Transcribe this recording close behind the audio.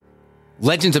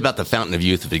Legends about the Fountain of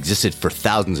Youth have existed for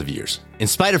thousands of years. In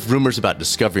spite of rumors about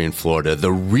discovery in Florida,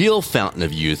 the real Fountain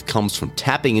of Youth comes from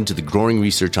tapping into the growing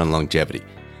research on longevity,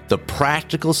 the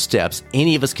practical steps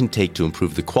any of us can take to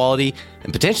improve the quality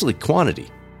and potentially quantity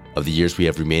of the years we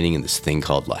have remaining in this thing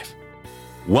called life.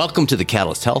 Welcome to the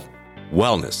Catalyst Health,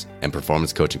 Wellness, and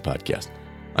Performance Coaching Podcast.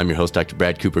 I'm your host, Dr.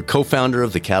 Brad Cooper, co-founder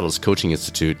of the Catalyst Coaching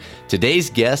Institute.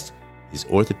 Today's guest is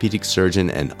orthopedic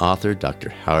surgeon and author, Dr.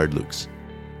 Howard Lukes.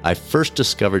 I first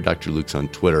discovered Dr. Lukes on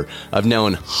Twitter. I've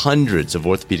known hundreds of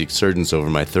orthopedic surgeons over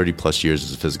my 30-plus years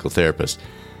as a physical therapist.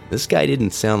 This guy didn't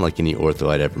sound like any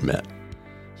ortho I'd ever met.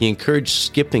 He encouraged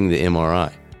skipping the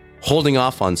MRI, holding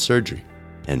off on surgery,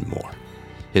 and more.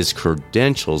 His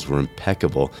credentials were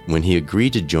impeccable when he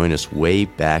agreed to join us way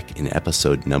back in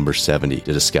episode number 70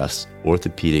 to discuss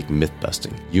orthopedic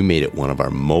myth-busting. You made it one of our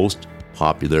most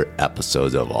popular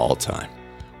episodes of all time.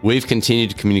 We've continued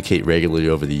to communicate regularly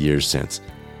over the years since.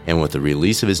 And with the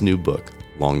release of his new book,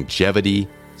 Longevity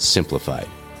Simplified,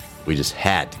 we just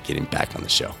had to get him back on the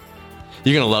show.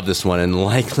 You're going to love this one, and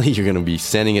likely you're going to be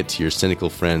sending it to your cynical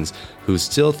friends who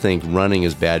still think running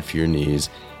is bad for your knees,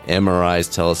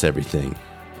 MRIs tell us everything,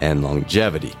 and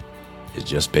longevity is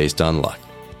just based on luck.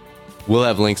 We'll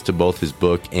have links to both his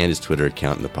book and his Twitter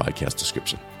account in the podcast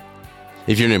description.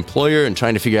 If you're an employer and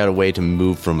trying to figure out a way to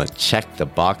move from a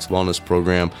check-the-box wellness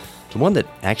program to one that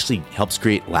actually helps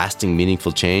create lasting,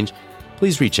 meaningful change,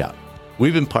 please reach out.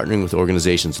 We've been partnering with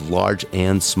organizations large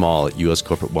and small at U.S.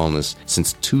 Corporate Wellness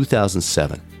since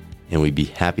 2007, and we'd be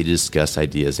happy to discuss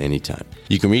ideas anytime.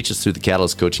 You can reach us through the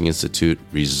Catalyst Coaching Institute,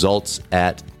 results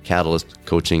at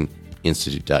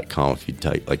catalystcoachinginstitute.com if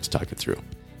you'd like to talk it through.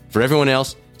 For everyone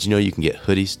else, did you know you can get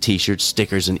hoodies, t-shirts,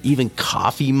 stickers, and even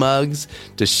coffee mugs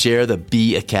to share the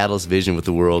Be a Catalyst vision with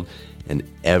the world? And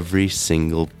every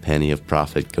single penny of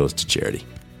profit goes to charity.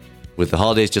 With the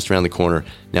holidays just around the corner,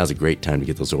 now's a great time to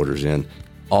get those orders in.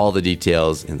 All the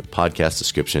details in the podcast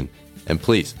description. And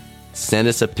please, send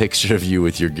us a picture of you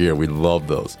with your gear. We love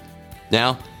those.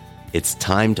 Now, it's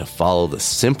time to follow the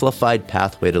simplified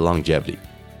pathway to longevity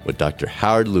with Dr.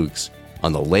 Howard Lukes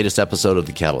on the latest episode of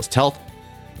the Catalyst Health,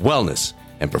 Wellness,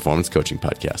 and Performance Coaching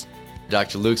Podcast.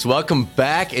 Dr. Lukes, welcome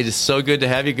back. It is so good to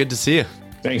have you. Good to see you.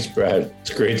 Thanks, Brad. It's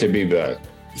great to be back.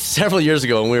 Several years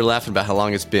ago, when we were laughing about how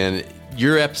long it's been,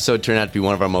 your episode turned out to be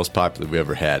one of our most popular we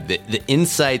ever had. The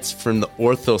insights from the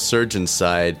ortho surgeon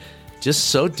side, just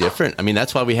so different. I mean,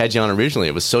 that's why we had you on originally.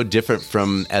 It was so different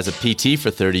from, as a PT for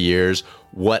 30 years,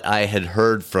 what I had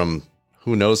heard from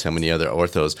who knows how many other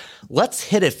orthos. Let's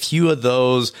hit a few of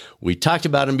those. We talked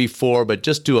about them before, but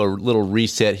just do a little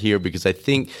reset here because I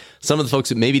think some of the folks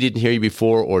that maybe didn't hear you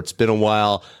before or it's been a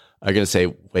while are going to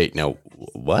say, wait, no,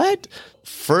 what?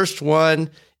 First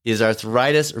one, is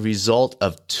arthritis a result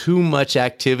of too much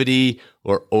activity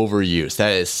or overuse?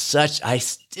 That is I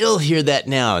still hear that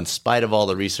now in spite of all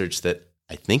the research that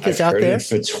I think is out there. I've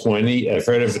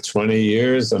heard it for 20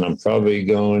 years, and I'm probably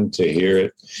going to hear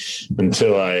it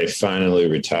until I finally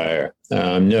retire.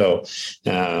 No,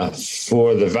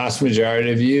 for the vast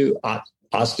majority of you,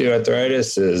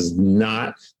 osteoarthritis is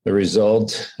not the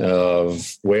result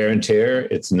of wear and tear.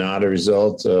 It's not a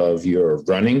result of your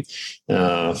running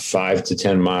 5 to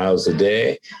 10 miles a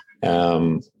day.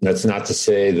 That's not to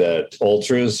say that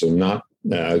ultras are not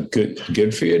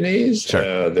good for your knees.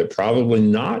 Sure. They're probably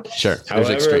not. Sure.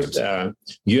 However,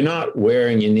 you're not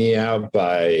wearing your knee out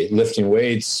by lifting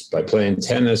weights, by playing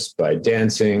tennis, by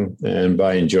dancing, and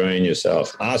by enjoying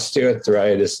yourself.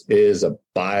 Osteoarthritis is a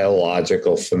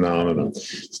biological phenomenon.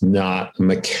 It's not a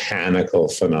mechanical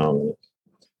phenomenon.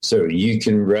 So you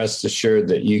can rest assured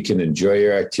that you can enjoy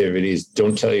your activities.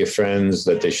 Don't tell your friends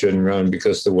that they shouldn't run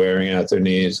because they're wearing out their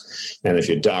knees. And if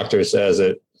your doctor says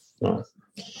it, well,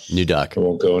 new doc. I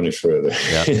won't go any further.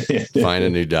 Yeah, find a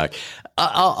new doc.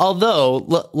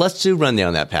 Although, let's run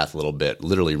down that path a little bit,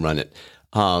 literally run it.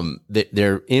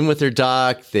 They're in with their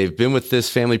doc. They've been with this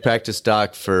family practice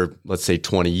doc for, let's say,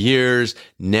 20 years.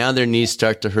 Now their knees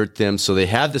start to hurt them. So they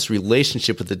have this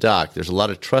relationship with the doc. There's a lot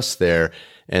of trust there,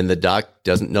 and the doc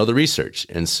doesn't know the research.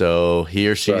 And so he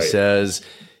or she says,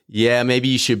 yeah, maybe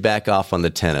you should back off on the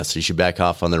tennis. You should back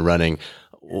off on the running.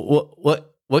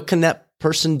 What can that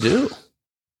person do?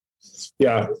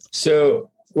 Yeah. So,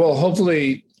 well,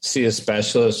 hopefully see a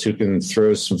specialist who can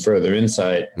throw some further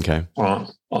insight on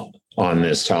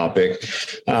this topic.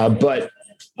 But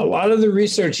a lot of the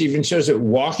research even shows that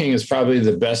walking is probably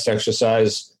the best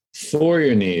exercise for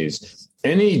your knees.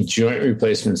 Any joint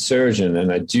replacement surgeon,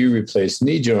 and I do replace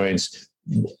knee joints,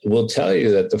 will tell you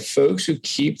that the folks who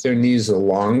keep their knees the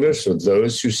longest are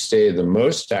those who stay the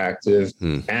most active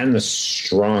and the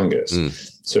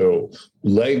strongest. So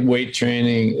leg weight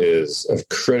training is of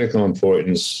critical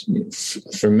importance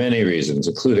for many reasons,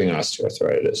 including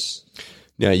osteoarthritis.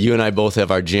 Now, you and I both have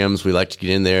our gyms. We like to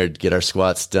get in there, get our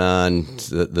squats done,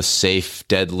 the safe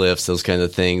deadlifts, those kinds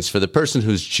of things. For the person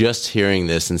who's just hearing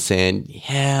this and saying,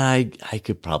 yeah, I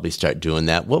could probably start doing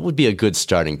that, what would be a good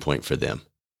starting point for them?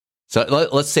 So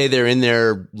let's say they're in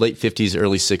their late 50s,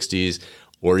 early 60s,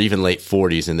 or even late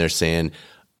 40s, and they're saying,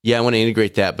 yeah, I want to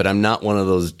integrate that, but I'm not one of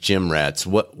those gym rats.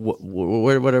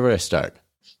 Where do I start?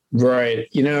 Right.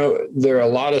 There are a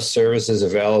lot of services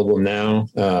available now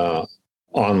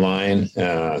online,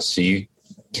 so you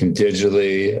can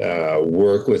digitally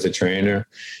work with a trainer.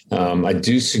 I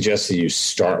do suggest that you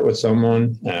start with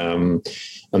someone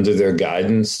under their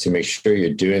guidance to make sure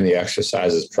you're doing the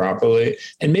exercises properly.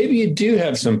 And maybe you do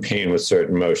have some pain with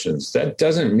certain motions. That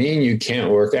doesn't mean you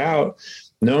can't work out.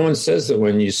 No one says that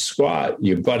when you squat,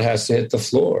 your butt has to hit the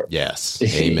floor. Yes.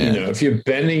 Amen. If you're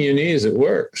bending your knees, it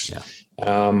works. Yeah.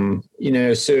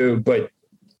 But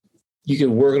you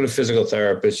can work with a physical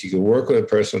therapist. You can work with a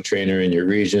personal trainer in your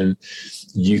region.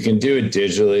 You can do it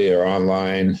digitally or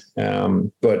online,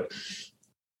 but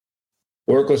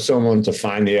work with someone to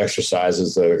find the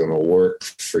exercises that are going to work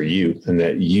for you and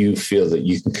that you feel that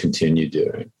you can continue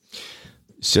doing.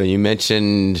 So you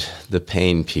mentioned the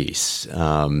pain piece.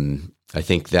 I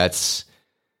think that's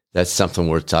something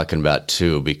worth talking about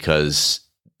too, because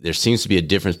there seems to be a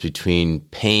difference between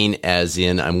pain as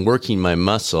in I'm working my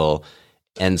muscle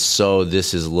and so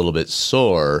this is a little bit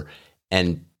sore,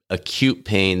 and acute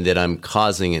pain that I'm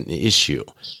causing an issue.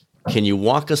 Can you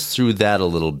walk us through that a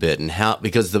little bit and how,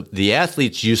 because the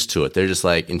athlete's used to it. They're just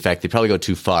like, in fact, they probably go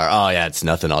too far. Oh yeah, it's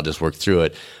nothing. I'll just work through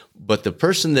it. But the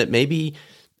person that maybe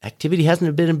activity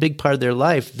hasn't been a big part of their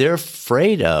life, they're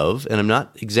afraid of, and I'm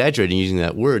not exaggerating using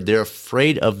that word, they're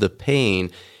afraid of the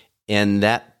pain, and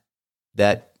that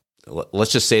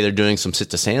let's just say they're doing some sit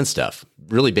to stand stuff,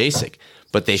 really basic,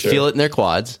 but they feel it in their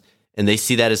quads and they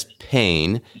see that as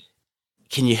pain.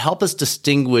 Can you help us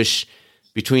distinguish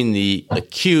between the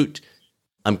acute,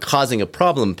 I'm causing a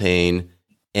problem pain,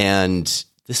 and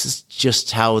this is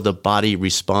just how the body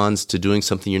responds to doing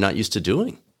something you're not used to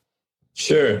doing?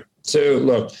 Sure. So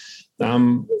look,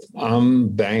 I'm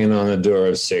banging on the door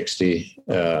of 60,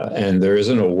 and there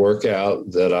isn't a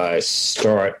workout that I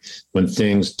start when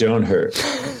things don't hurt.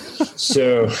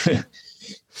 So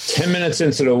 10 minutes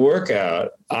into the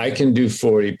workout, I can do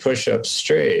 40 push-ups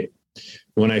straight.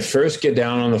 When I first get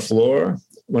down on the floor,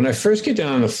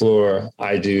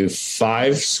 I do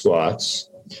 5 squats,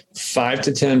 5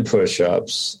 to 10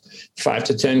 push-ups, 5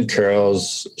 to 10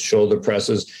 curls, shoulder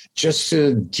presses, just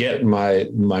to get my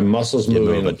muscles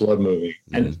moving, the blood moving.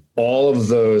 And all of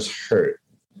those hurt.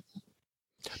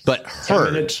 But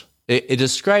hurt, it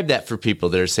describe that for people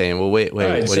that are saying, well, wait,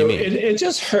 right, what do you mean? It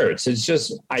just hurts. It's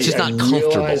just not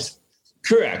comfortable.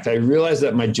 Correct. I realize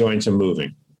that my joints are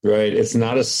moving. Right. It's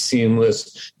not a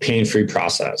seamless, pain-free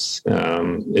process.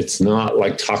 It's not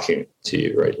like talking to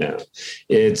you right now.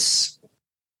 It's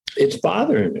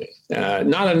bothering me.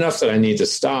 Not enough that I need to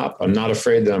stop. I'm not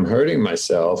afraid that I'm hurting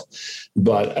myself,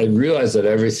 but I realize that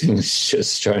everything's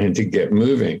just trying to get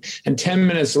moving. And 10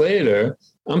 minutes later,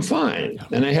 I'm fine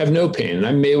and I have no pain. And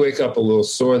I may wake up a little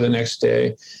sore the next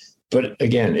day, but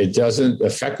again, it doesn't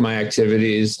affect my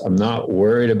activities. I'm not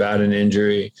worried about an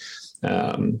injury.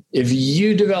 If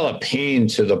you develop pain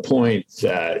to the point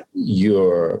that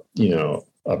you're,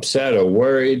 upset or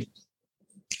worried,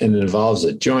 and it involves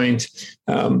a joint,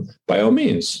 by all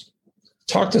means,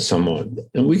 talk to someone,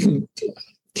 and we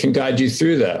can guide you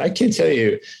through that. I can't tell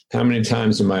you how many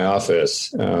times in my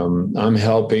office I'm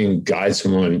helping guide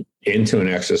someone into an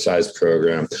exercise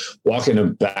program, walking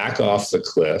them back off the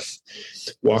cliff,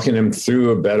 walking them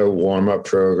through a better warm-up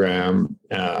program,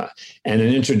 and an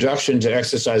introduction to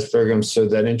exercise programs. So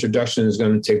that introduction is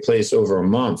going to take place over a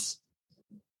month,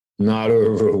 not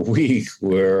over a week,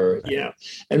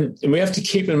 and we have to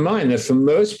keep in mind that for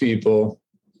most people,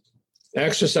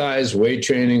 exercise, weight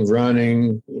training,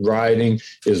 running, riding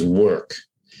is work.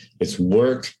 It's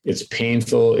work. It's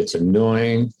painful. It's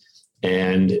annoying.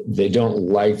 And they don't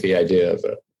like the idea of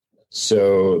it.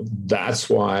 So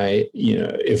that's why,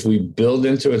 if we build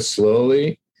into it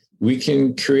slowly, we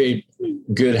can create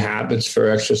good habits for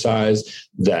exercise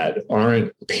that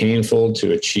aren't painful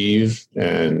to achieve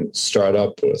and start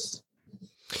up with.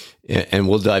 Yeah, and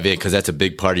we'll dive in because that's a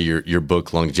big part of your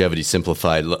book, Longevity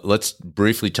Simplified. Let's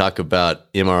briefly talk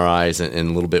about MRIs and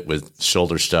a little bit with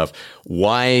shoulder stuff.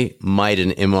 Why might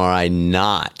an MRI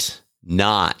not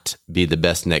be the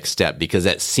best next step? Because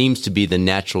that seems to be the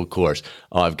natural course.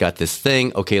 Oh, I've got this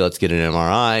thing. Okay, let's get an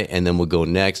MRI, and then we'll go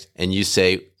next. And you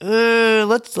say,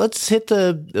 let's hit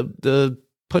the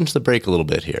punch the brake a little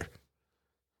bit here.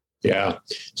 Yeah.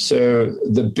 So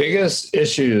the biggest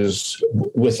issues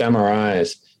with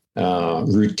MRIs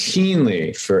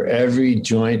routinely for every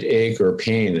joint ache or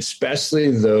pain,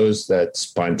 especially those that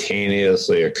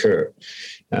spontaneously occur,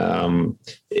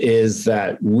 is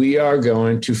that we are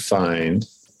going to find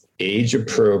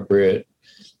age-appropriate,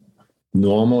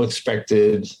 normal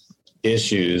expected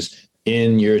issues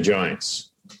in your joints.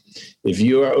 If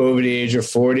you are over the age of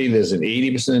 40, there's an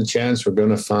 80% chance we're going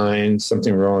to find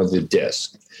something wrong with the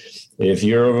disc. If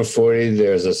you're over 40,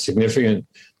 there's a significant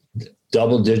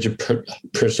double-digit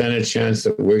percentage chance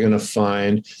that we're going to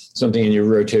find something in your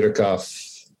rotator cuff.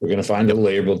 We're going to find a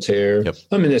labral tear,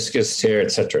 a meniscus tear,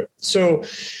 etc. So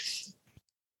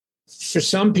for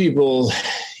some people,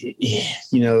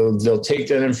 they'll take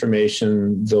that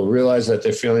information, they'll realize that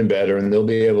they're feeling better, and they'll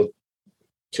be able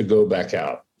to go back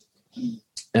out.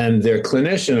 And their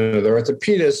clinician or their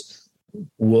orthopedist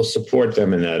will support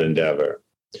them in that endeavor.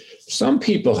 Some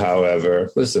people, however,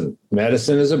 listen,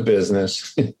 medicine is a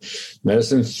business.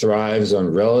 Medicine thrives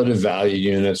on relative value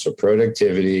units or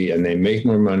productivity, and they make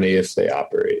more money if they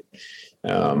operate.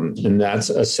 And that's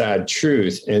a sad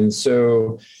truth. And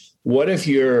so what if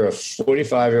you're a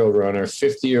 45-year-old runner,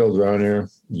 50-year-old runner,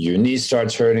 your knee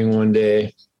starts hurting one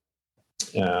day?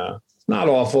 Not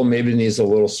awful, maybe the knee's a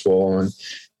little swollen.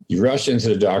 You rush into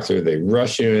the doctor, they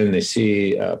rush you in, they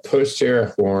see a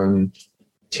posterior horn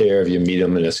tear of your medial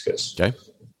meniscus. Okay.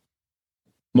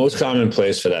 Most common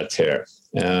place for that tear.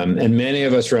 And many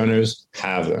of us runners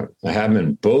have them. I have them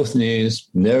in both knees,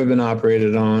 never been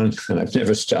operated on, and I've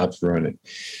never stopped running.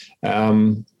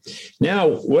 Now,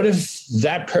 what if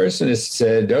that person has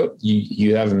said, oh,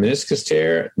 you have a meniscus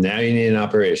tear, now you need an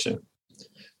operation?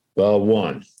 Well,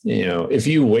 one, if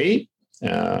you wait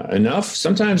enough,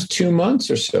 sometimes 2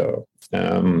 months or so.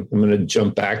 I'm going to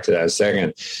jump back to that in a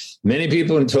second. Many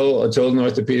people are told in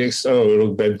orthopedics,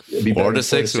 it'll be 4 to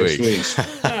 6 weeks.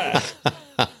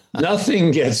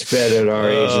 Nothing gets better at our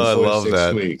age in 4 to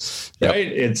 6 weeks, right?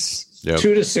 It's 2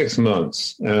 to 6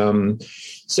 months.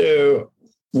 So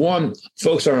one,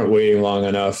 folks aren't waiting long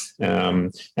enough,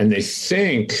 and they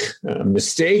think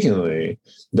mistakenly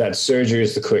that surgery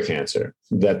is the quick answer,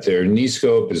 that their knee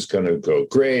scope is going to go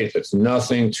great. It's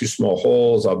nothing, 2 small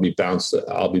holes. I'll be bouncing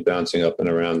up and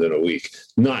around in a week.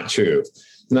 Not true.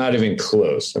 Not even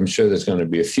close. I'm sure there's going to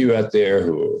be a few out there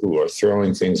who are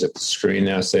throwing things at the screen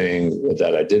now saying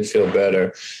that I did feel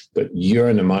better, but you're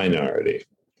in the minority.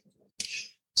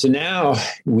 So now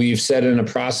we've set in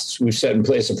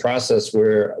place a process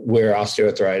where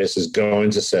osteoarthritis is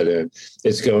going to set in.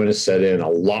 It's going to set in a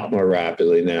lot more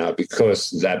rapidly now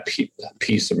because that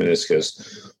piece of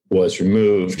meniscus was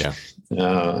removed. Yeah.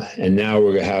 And now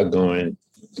we're going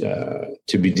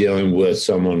to be dealing with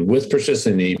someone with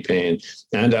persistent knee pain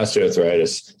and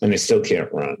osteoarthritis, and they still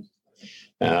can't run.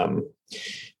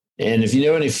 And if you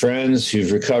know any friends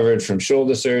who've recovered from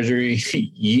shoulder surgery,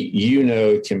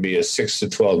 it can be a 6 to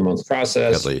 12 month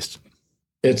process. At least.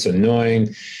 It's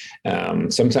annoying.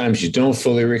 Sometimes you don't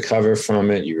fully recover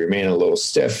from it. You remain a little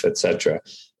stiff, etc.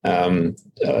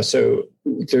 So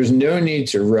there's no need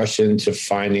to rush into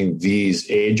finding these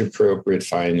age-appropriate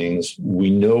findings. We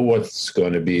know what's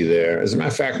going to be there. As a matter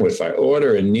of fact, if I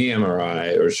order a knee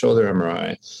MRI or shoulder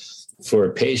MRI for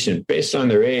a patient based on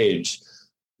their age,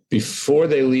 before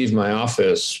they leave my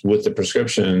office with the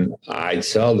prescription, I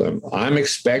tell them, I'm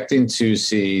expecting to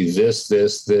see this,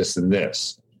 this, this, and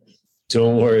this.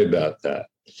 Don't worry about that.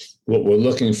 What we're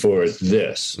looking for is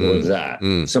this or that,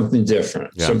 something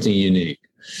different, something unique.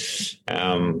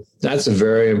 That's a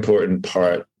very important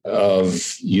part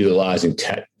of utilizing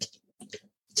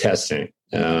testing.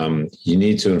 You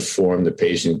need to inform the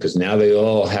patient because now they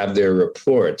all have their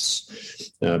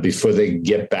reports before they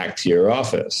get back to your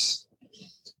office.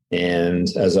 And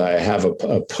as I have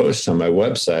a post on my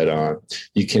website on,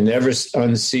 you can never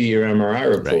unsee your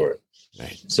MRI report.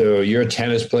 Right. So you're a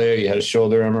tennis player, you had a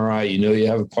shoulder MRI, you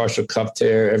have a partial cuff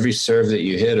tear. Every serve that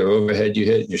you hit or overhead you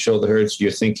hit, your shoulder hurts,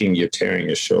 you're thinking you're tearing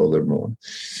your shoulder more.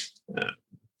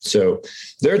 So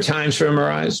there are times for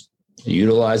MRIs,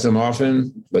 utilize them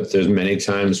often, but there's many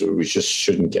times where we just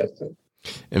shouldn't get them.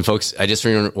 And folks, I just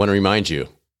want to remind you,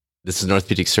 this is an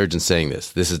orthopedic surgeon saying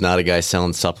this. This is not a guy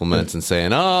selling supplements and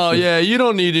saying, oh, yeah, you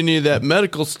don't need any of that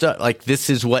medical stuff. Like, this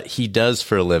is what he does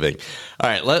for a living. All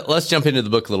right, let's jump into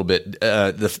the book a little bit.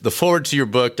 The forward to your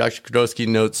book, Dr. Kordosky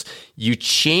notes, you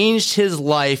changed his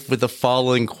life with the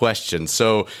following question.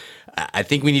 So I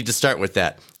think we need to start with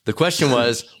that. The question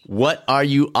was, what are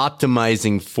you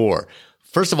optimizing for?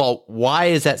 first of all, why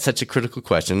is that such a critical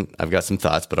question? I've got some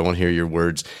thoughts, but I want to hear your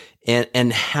words.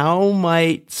 And how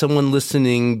might someone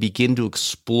listening begin to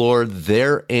explore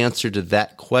their answer to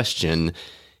that question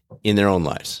in their own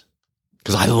lives?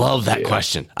 Because I love that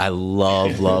question. I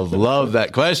love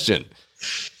that question.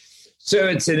 So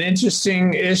it's an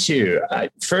interesting issue.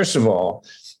 First of all,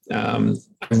 I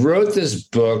wrote this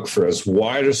book for as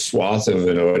wide a swath of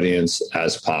an audience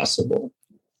as possible.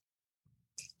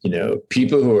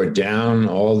 People who are down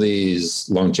all these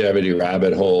longevity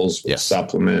rabbit holes with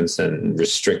supplements and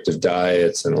restrictive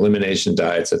diets and elimination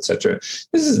diets, et cetera.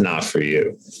 This is not for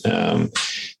you.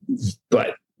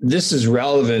 But this is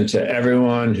relevant to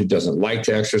everyone who doesn't like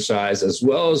to exercise, as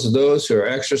well as those who are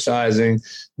exercising,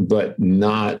 but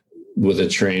not with a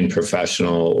trained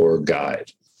professional or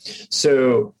guide.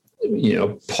 So,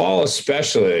 Paul,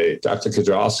 especially Dr.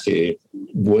 Kudrowski,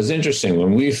 was interesting.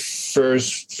 When we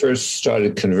first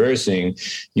started conversing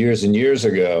years and years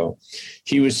ago,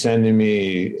 he was sending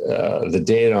me the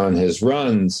data on his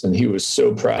runs, and he was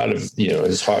so proud of,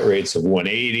 his heart rates of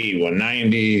 180,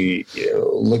 190.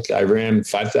 Look, I ran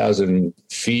 5,000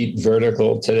 feet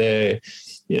vertical today.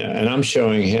 And I'm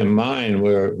showing him mine.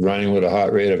 We're running with a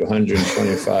heart rate of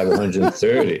 125,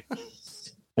 130.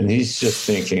 And he's just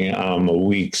thinking I'm a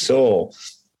weak soul.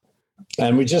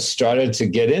 And we just started to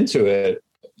get into it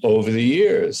over the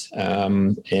years.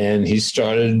 And he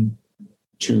started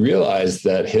to realize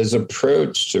that his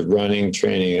approach to running,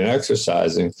 training, and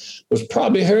exercising was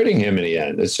probably hurting him in the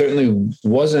end. It certainly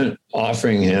wasn't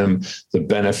offering him the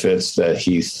benefits that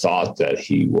he thought that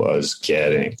he was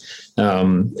getting.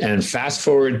 And fast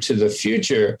forward to the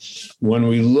future, when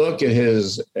we look at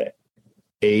his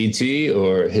AT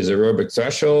or his aerobic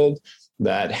threshold,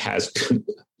 that has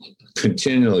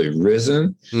continually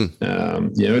risen.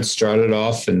 It started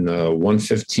off in the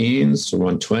 115s to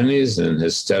 120s and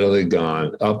has steadily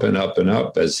gone up and up and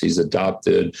up as he's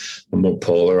adopted a more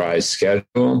polarized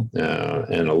schedule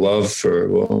and a love for,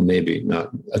 well, maybe not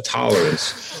a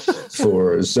tolerance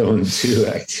for zone 2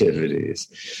 activities.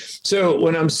 So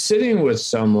when I'm sitting with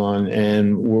someone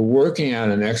and we're working out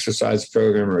an exercise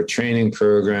program or a training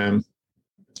program,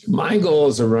 my goal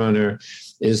as a runner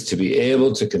is to be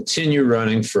able to continue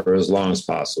running for as long as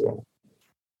possible.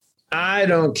 I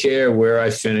don't care where I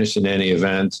finish in any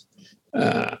event.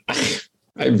 I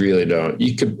really don't.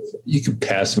 You could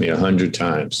pass me 100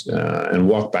 times and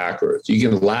walk backwards. You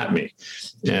can lap me,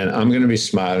 and I'm going to be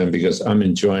smiling because I'm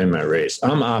enjoying my race.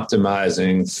 I'm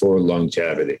optimizing for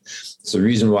longevity. It's the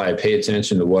reason why I pay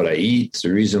attention to what I eat. It's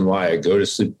the reason why I go to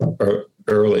sleep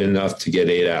early enough to get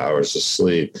 8 hours of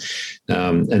sleep.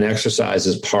 And exercise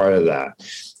is part of that.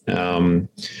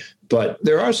 But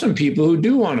there are some people who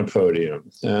do want a podium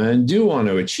and do want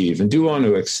to achieve and do want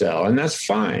to excel, and that's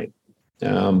fine.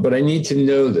 But I need to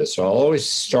know this. So I'll always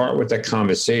start with that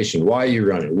conversation. Why are you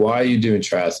running? Why are you doing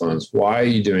triathlons? Why are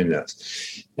you doing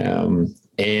this?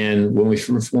 And when we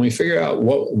figure out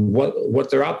what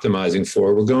they're optimizing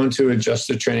for, we're going to adjust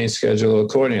the training schedule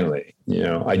accordingly.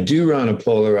 I do run a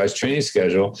polarized training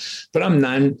schedule, but I'm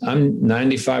 95%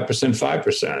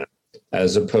 5%,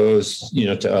 as opposed,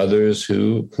 to others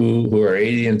who are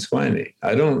 80 and 20.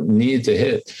 I don't need to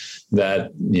hit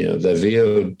that, the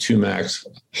VO2 max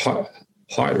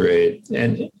heart rate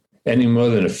and any more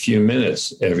than a few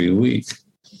minutes every week.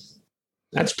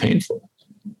 That's painful.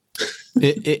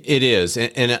 It is.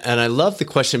 And I love the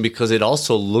question because it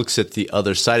also looks at the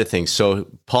other side of things. So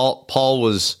Paul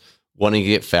was wanting to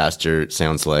get faster, it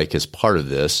sounds like, as part of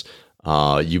this.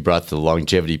 You brought the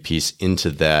longevity piece into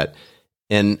that.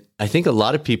 And I think a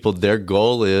lot of people, their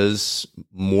goal is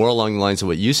more along the lines of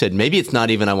what you said. Maybe it's not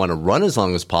even I want to run as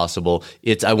long as possible.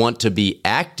 It's I want to be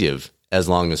active as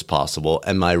long as possible.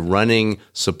 And my running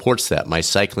supports that. My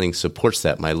cycling supports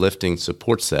that. My lifting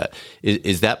supports that.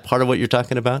 Is that part of what you're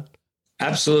talking about?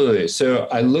 Absolutely. So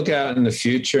I look out in the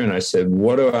future and I said,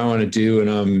 what do I want to do when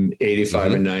I'm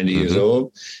 85 and 90 years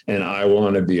old? And I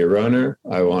want to be a runner.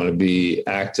 I want to be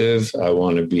active. I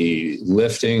want to be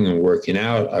lifting and working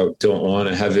out. I don't want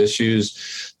to have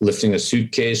issues lifting a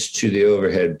suitcase to the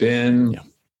overhead bin,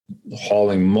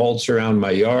 hauling mulch around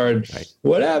my yard,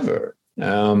 whatever.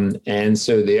 And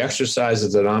so the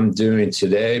exercises that I'm doing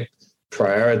today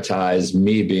prioritize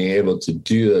me being able to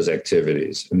do those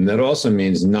activities. And that also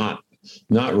means not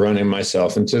running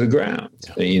myself into the ground.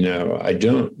 I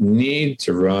don't need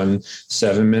to run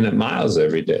 7-minute miles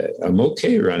every day. I'm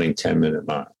okay running 10-minute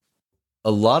miles. A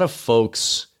lot of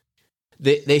folks,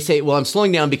 they say, well, I'm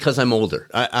slowing down because I'm older.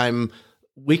 I'm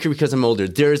weaker because I'm older.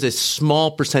 There is a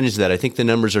small percentage of that. I think the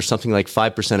numbers are something like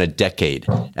 5% a decade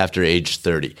after age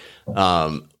 30.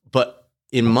 But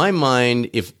in my mind,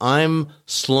 if I'm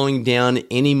slowing down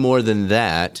any more than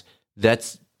that,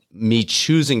 that's me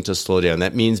choosing to slow down.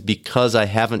 That means because I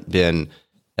haven't been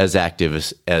as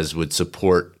active as would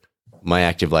support my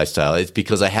active lifestyle. It's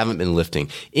because I haven't been lifting.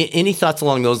 Any thoughts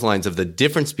along those lines of the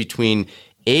difference between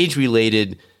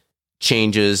age-related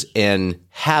changes and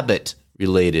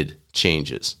habit-related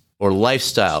changes or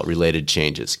lifestyle-related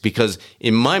changes? Because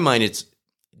in my mind, it's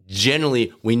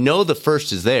generally, we know the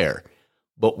first is there,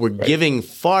 but we're giving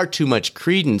far too much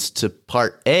credence to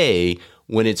part A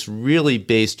when it's really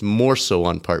based more so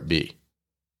on part B.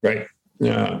 Right.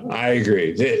 I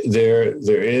agree.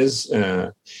 There is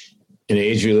an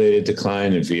age-related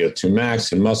decline in VO2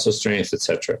 max and muscle strength, et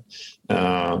cetera,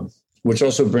 which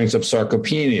also brings up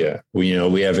sarcopenia.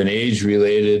 We have an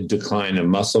age-related decline in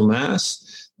muscle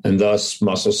mass and thus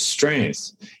muscle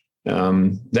strength.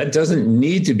 That doesn't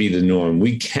need to be the norm.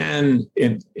 We can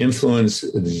influence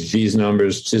these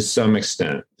numbers to some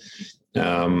extent.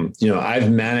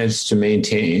 I've managed to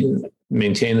maintain a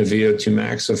VO2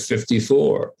 max of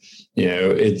 54.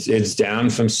 It's down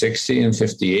from 60 and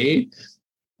 58,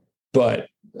 but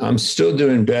I'm still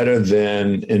doing better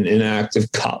than an inactive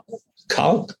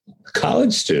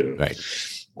college student. Right.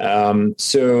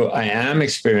 So I am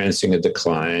experiencing a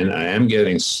decline. I am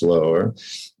getting slower.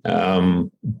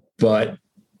 But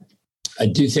I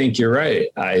do think you're right.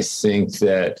 I think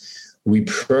that we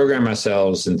program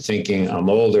ourselves in thinking, I'm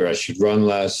older, I should run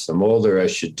less. I'm older, I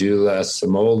should do less.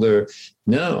 I'm older.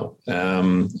 No,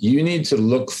 you need to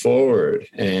look forward.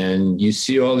 And you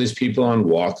see all these people on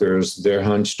walkers, they're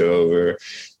hunched over,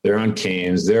 they're on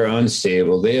canes, they're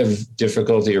unstable, they have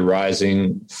difficulty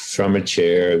rising from a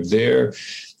chair, they're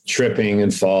tripping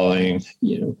and falling.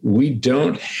 We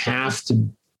don't have to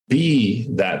be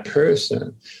that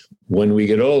person when we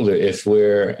get older if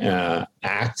we're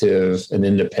active and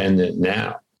independent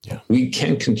now. Yeah. We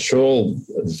can control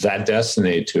that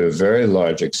destiny to a very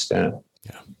large extent.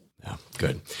 Yeah,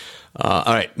 good.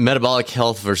 All right, metabolic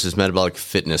health versus metabolic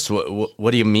fitness.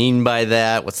 What do you mean by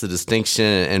that? What's the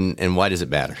distinction, and why does it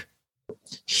matter?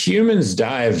 Humans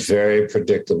die of very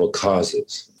predictable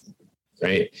causes,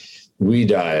 right? We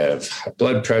die of high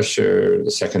blood pressure,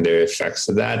 the secondary effects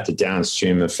of that, the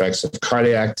downstream effects of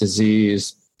cardiac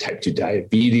disease, type 2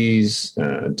 diabetes,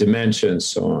 dementia, and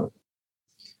so on.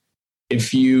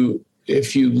 If you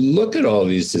look at all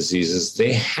these diseases,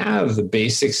 they have the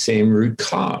basic same root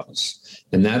cause,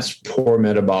 and that's poor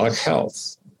metabolic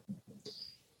health.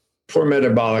 Poor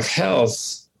metabolic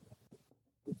health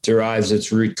derives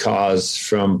its root cause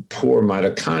from poor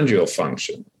mitochondrial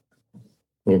function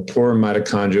or poor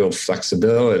mitochondrial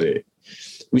flexibility.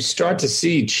 We start to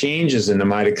see changes in the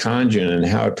mitochondrion and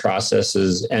how it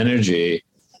processes energy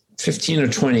 15 or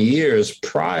 20 years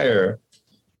prior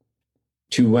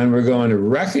to when we're going to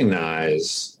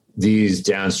recognize these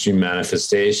downstream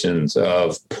manifestations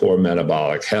of poor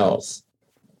metabolic health.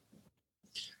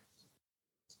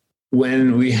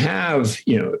 When we have,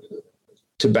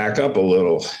 to back up a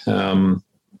little,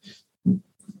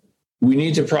 we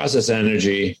need to process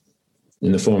energy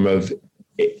in the form of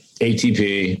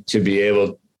ATP to be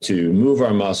able to move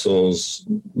our muscles,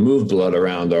 move blood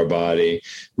around our body.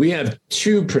 We have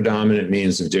two predominant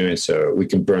means of doing so. We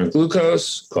can burn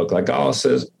glucose, called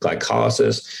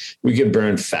glycolysis. We can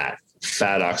burn fat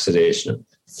oxidation.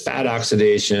 Fat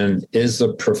oxidation is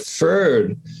the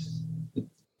preferred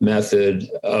method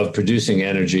of producing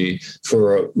energy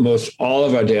for most all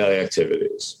of our daily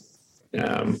activities.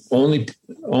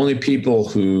 Only people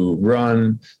who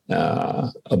run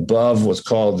above what's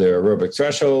called their aerobic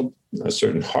threshold, a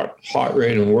certain heart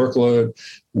rate and workload,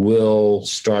 will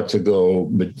start to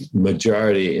go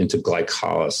majority into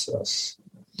glycolysis.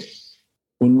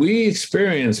 When we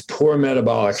experience poor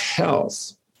metabolic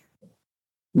health,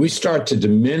 we start to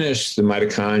diminish the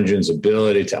mitochondria's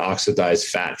ability to oxidize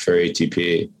fat for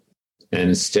ATP and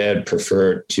instead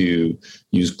prefer to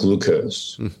use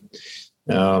glucose.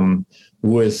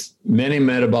 With many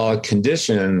metabolic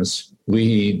conditions,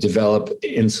 we develop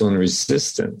insulin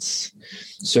resistance.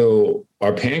 So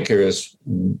our pancreas,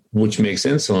 which makes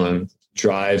insulin,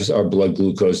 drives our blood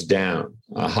glucose down.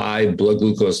 A high blood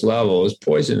glucose level is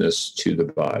poisonous to the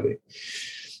body.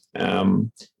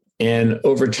 And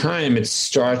over time, it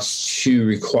starts to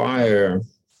require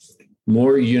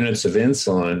more units of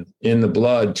insulin in the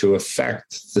blood to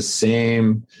affect the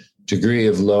same degree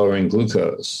of lowering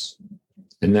glucose.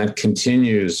 And that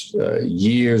continues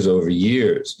years over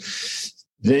years.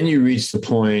 Then you reach the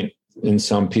point in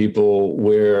some people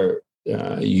where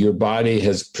your body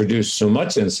has produced so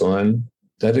much insulin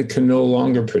that it can no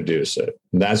longer produce it.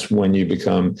 And that's when you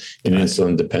become an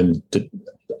insulin dependent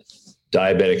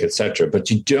diabetic, et cetera.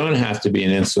 But you don't have to be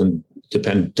an insulin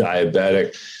dependent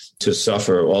diabetic to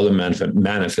suffer all the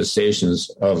manifestations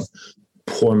of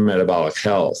poor metabolic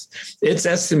health. It's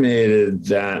estimated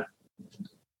that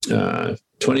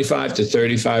 25 to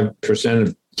 35%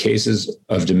 of cases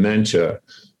of dementia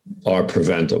are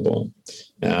preventable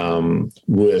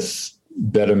with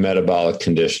better metabolic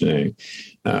conditioning,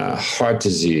 heart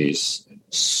disease,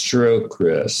 stroke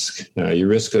risk, your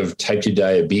risk of type 2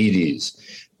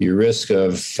 diabetes, your risk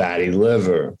of fatty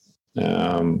liver,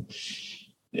 and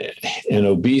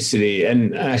obesity.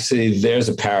 And actually, there's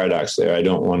a paradox there. I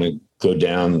don't want to go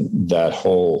down that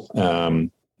hole.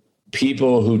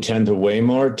 People who tend to weigh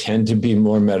more tend to be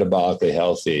more metabolically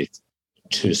healthy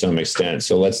to some extent.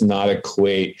 So let's not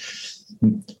equate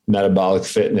metabolic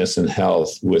fitness and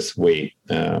health with weight.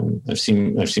 I've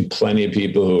seen plenty of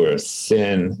people who are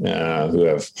thin, who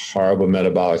have horrible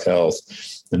metabolic health,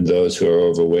 and those who are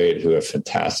overweight who have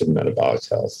fantastic metabolic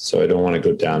health. So I don't want to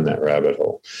go down that rabbit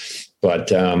hole.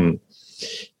 But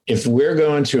if we're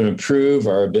going to improve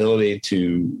our ability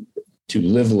to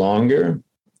live longer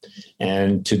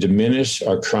and to diminish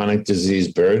our chronic disease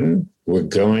burden, we're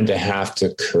going to have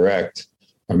to correct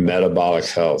our metabolic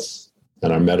health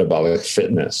and our metabolic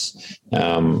fitness.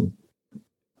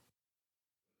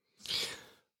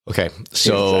 Okay,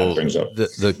 so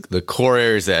the core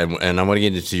areas that, and I want to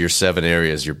get into your 7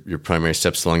 areas, your primary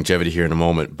steps to longevity here in a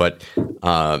moment, but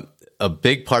a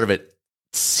big part of it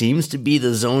seems to be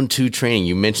the Zone 2 training.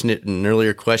 You mentioned it in an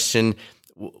earlier question.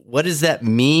 What does that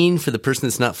mean for the person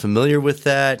that's not familiar with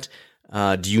that?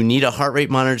 Do you need a heart rate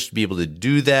monitor to be able to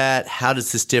do that? How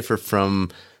does this differ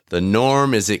from the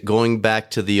norm? Is it going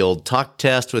back to the old talk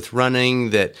test with running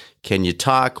that can you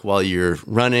talk while you're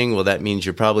running? Well, that means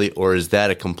you're probably, or is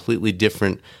that a completely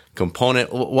different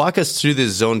component? Walk us through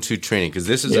this Zone 2 training, because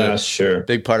this is a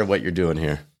big part of what you're doing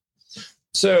here.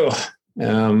 So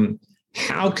there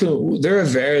are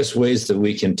various ways that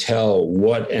we can tell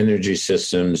what energy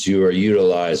systems you are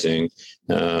utilizing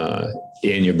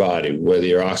in your body, whether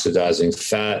you're oxidizing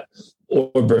fat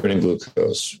or burning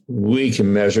glucose. We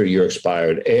can measure your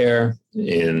expired air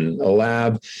in a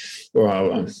lab,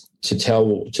 or to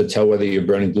tell whether you're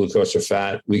burning glucose or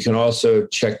fat. We can also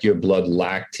check your blood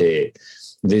lactate.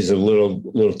 These are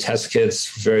little test kits,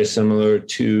 very similar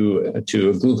to a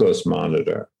glucose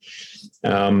monitor.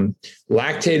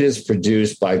 Lactate is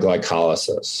produced by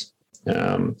glycolysis.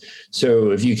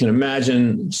 So if you can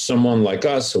imagine someone like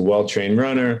us, a well-trained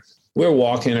runner, we're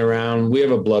walking around, we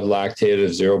have a blood lactate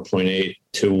of 0.8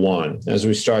 to 1. As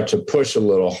we start to push a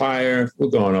little higher, we're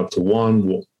going up to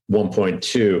 1,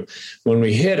 1.2. When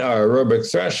we hit our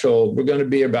aerobic threshold, we're going to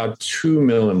be about 2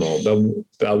 millimole,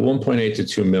 about 1.8 to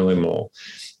 2 millimole.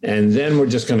 And then we're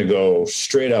just going to go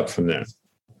straight up from there,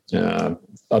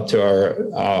 up to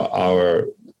our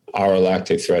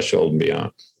lactate threshold and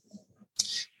beyond.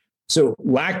 So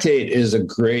lactate is a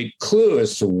great clue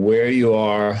as to where you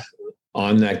are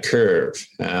on that curve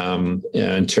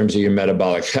in terms of your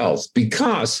metabolic health,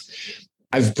 because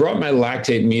I've brought my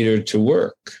lactate meter to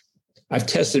work. I've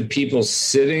tested people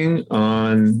sitting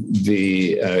on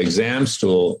the exam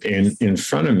stool in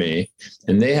front of me,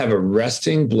 and they have a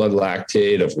resting blood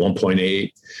lactate of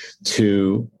 1.8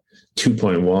 to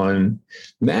 2.1.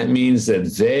 That means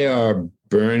that they are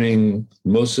burning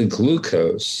mostly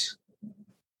glucose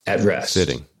at rest.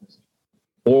 Sitting.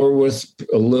 Or with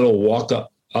a little walk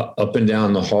up and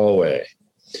down the hallway.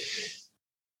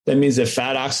 That means that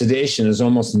fat oxidation is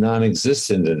almost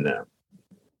non-existent in them.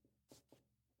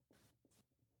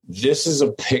 This is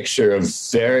a picture of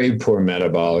very poor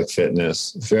metabolic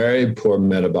fitness, very poor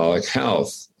metabolic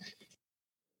health.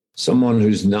 Someone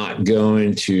who's not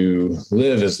going to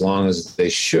live as long as they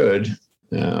should.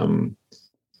 And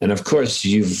of course,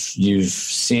 you've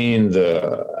seen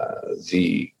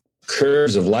the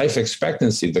curves of life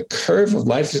expectancy. The curve of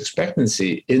life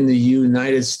expectancy in the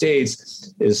United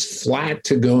States is flat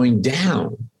to going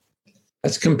down.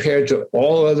 That's compared to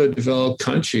all other developed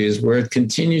countries where it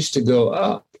continues to go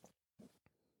up.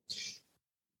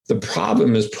 The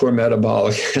problem is poor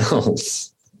metabolic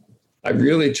health. I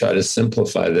really try to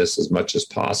simplify this as much as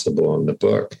possible in the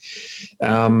book.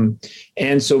 And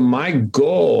so my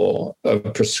goal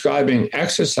of prescribing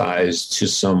exercise to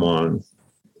someone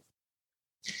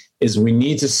is we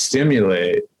need to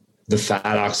stimulate the fat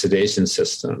oxidation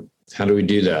system. How do we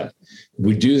do that?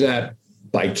 We do that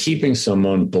by keeping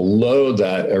someone below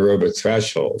that aerobic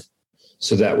threshold,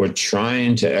 so that we're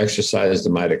trying to exercise the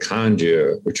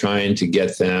mitochondria. We're trying to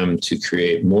get them to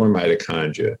create more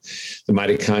mitochondria. The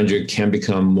mitochondria can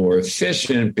become more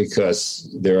efficient because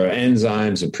there are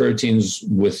enzymes and proteins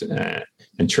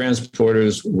and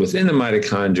transporters within the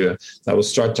mitochondria that will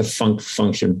start to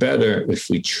function better if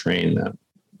we train them.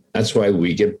 That's why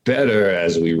we get better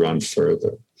as we run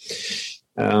further.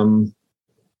 And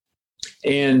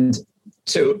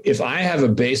so if I have a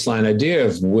baseline idea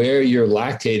of where your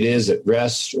lactate is at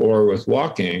rest or with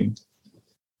walking,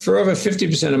 for over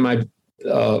 50% of my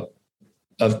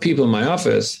of people in my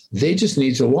office, they just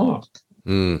need to walk.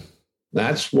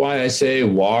 That's why I say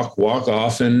walk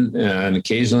often, and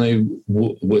occasionally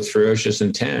with ferocious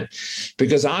intent.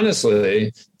 Because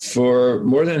honestly, for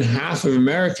more than half of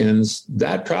Americans,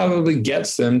 that probably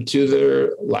gets them to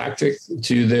their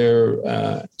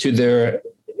to their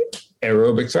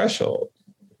aerobic threshold.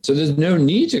 So there's no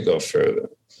need to go further.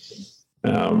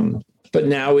 But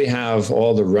now we have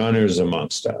all the runners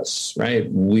amongst us,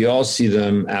 right? We all see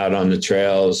them out on the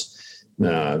trails.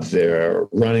 They're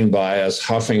running by us,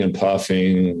 huffing and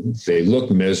puffing. They look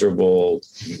miserable,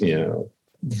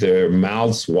 their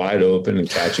mouths wide open and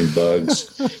catching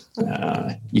bugs.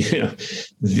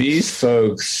 These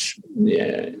folks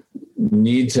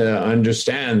need to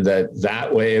understand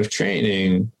that way of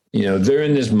training, they're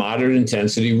in this moderate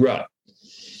intensity rut.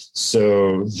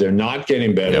 So they're not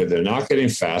getting better. Yep. They're not getting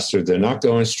faster. They're not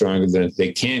going stronger.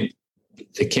 They can't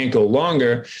go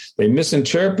longer. They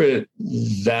misinterpret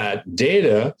that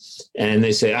data and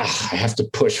they say, I have to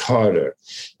push harder.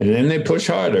 And then they push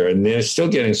harder and they're still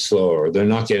getting slower. They're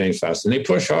not getting faster. And they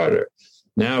push harder.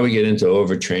 Now we get into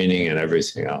overtraining and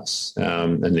everything else.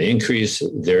 And they increase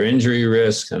their injury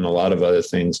risk and a lot of other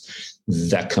things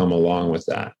that come along with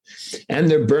that. And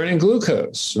they're burning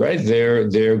glucose, right? They're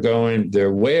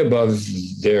way above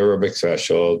their aerobic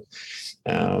threshold.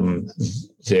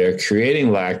 They're creating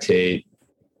lactate.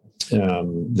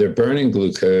 They're burning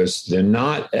glucose. They're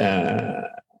not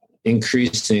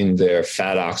increasing their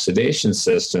fat oxidation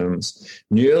systems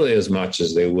nearly as much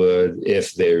as they would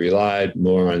if they relied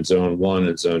more on zone 1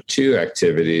 and zone 2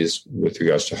 activities with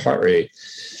regards to heart rate.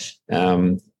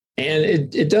 And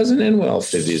it doesn't end well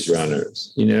for these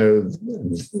runners.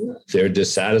 They're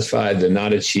dissatisfied. They're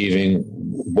not achieving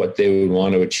what they would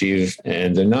want to achieve,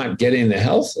 and they're not getting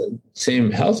the same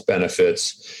health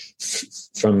benefits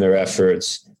from their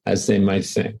efforts as they might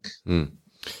think.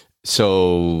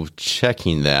 So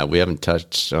checking that, we haven't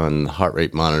touched on the heart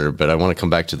rate monitor, but I want to come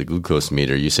back to the glucose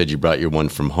meter. You said you brought your one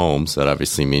from home, so that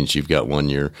obviously means you've got one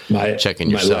you're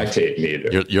checking yourself. My lactate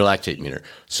meter. Your lactate meter.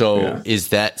 So Is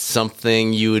that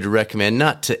something you would recommend,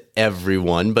 not to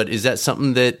everyone, but is that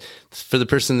something that for the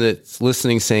person that's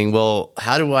listening saying, well,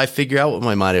 how do I figure out what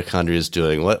my mitochondria is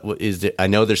doing? What is there? I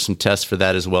know there's some tests for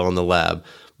that as well in the lab,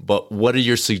 but what are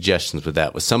your suggestions with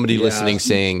that? With somebody listening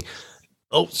saying,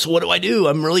 oh, so what do I do?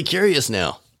 I'm really curious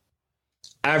now.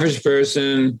 Average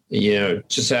person,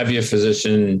 just have your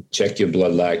physician check your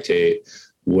blood lactate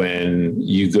when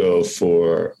you go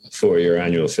for your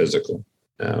annual physical.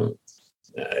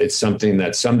 It's something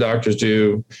that some doctors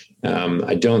do.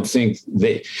 I don't think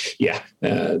they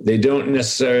don't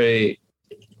necessarily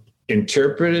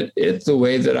interpret it the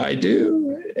way that I do.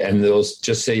 And they'll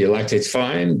just say your lactate's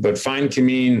fine, but fine can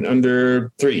mean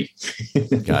under 3.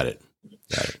 Got it.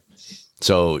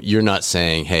 So you're not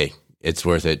saying, hey, it's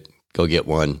worth it, go get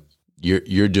one.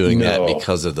 You're doing that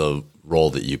because of the role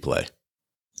that you play.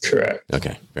 Correct.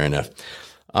 Okay, fair enough.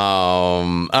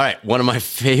 All right. One of my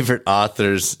favorite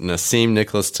authors, Nassim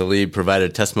Nicholas Taleb, provided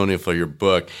a testimonial for your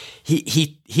book.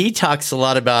 He talks a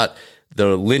lot about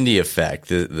the Lindy effect,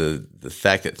 the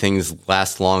fact that things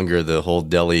last longer, the whole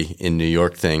Delhi in New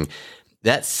York thing.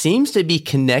 That seems to be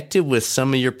connected with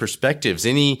some of your perspectives.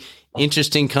 Any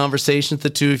interesting conversations the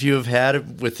two of you have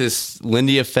had with this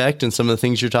Lindy effect and some of the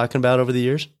things you're talking about over the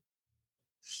years?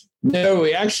 No,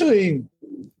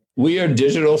 we are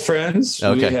digital friends.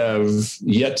 Okay. We have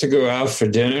yet to go out for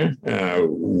dinner.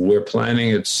 We're planning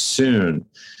it soon.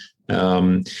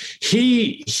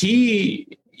 He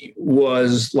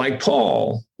was like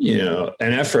Paul, an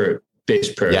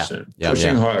effort-based person,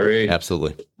 pushing heart rate.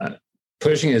 Absolutely.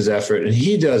 Pushing his effort, and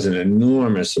he does an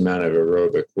enormous amount of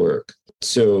aerobic work.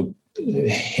 So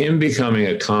him becoming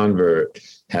a convert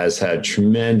has had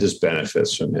tremendous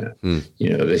benefits from him.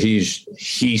 That he's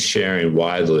sharing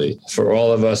widely for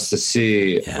all of us to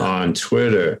see on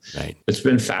Twitter. Right. It's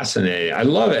been fascinating. I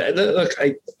love it. Look,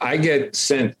 I get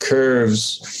sent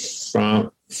curves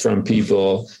from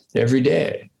people every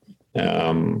day.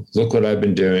 Look what I've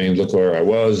been doing. Look where I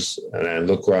was, and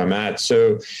look where I'm at.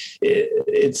 So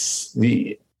it's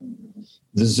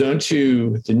the zone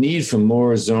 2, the need for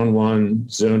more zone 1,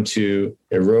 zone 2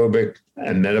 aerobic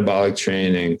and metabolic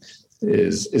training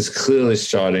is clearly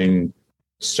starting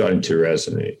to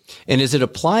resonate. And does it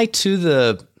apply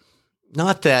to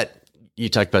not that you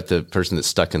talked about the person that's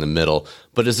stuck in the middle,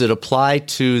 but does it apply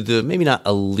to the maybe not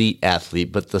elite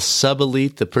athlete, but the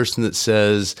sub-elite, the person that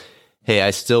says, hey,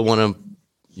 I still want to,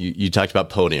 you talked about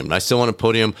podium. I still want a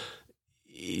podium.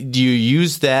 Do you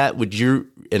use that? Would you,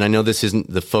 and I know this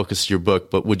isn't the focus of your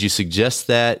book, but would you suggest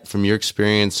that from your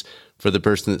experience for the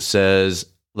person that says,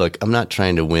 look, I'm not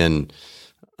trying to win.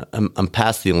 I'm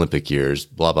past the Olympic years,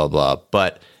 blah, blah, blah.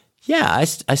 But yeah,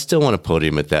 I still want a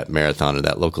podium at that marathon or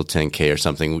that local 10K or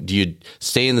something. Do you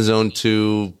stay in the zone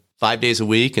 2 5 days a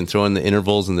week and throw in the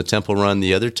intervals and the tempo run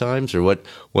the other times? Or what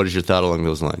is your thought along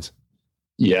those lines?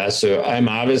 Yeah, so I'm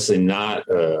obviously not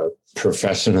a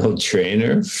professional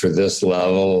trainer for this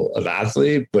level of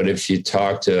athlete, but if you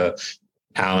talk to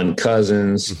Alan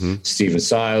Cousins, Steven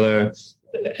Seiler,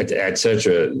 et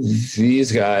cetera,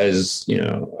 these guys,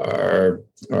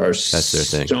 are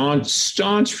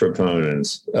staunch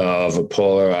proponents of a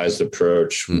polarized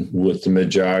approach, with the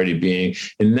majority being,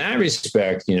 in that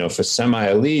respect, for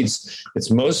semi-elites, it's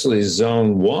mostly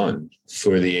zone 1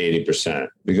 for the 80%,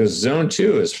 because zone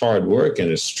 2 is hard work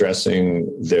and is stressing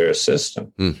their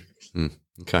system.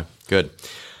 Okay, good.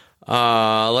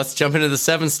 Let's jump into the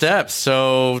 7 steps.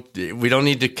 So we don't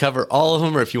need to cover all of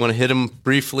them, or if you want to hit them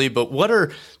briefly, but what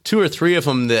are 2 or 3 of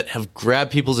them that have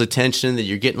grabbed people's attention that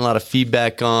you're getting a lot of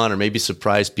feedback on, or maybe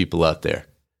surprised people out there?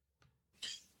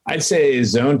 I'd say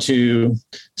zone 2,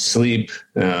 sleep,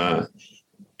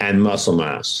 and muscle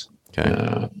mass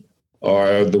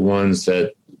are the ones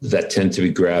that tend to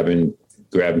be grabbing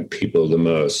people the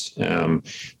most.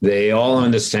 They all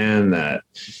understand that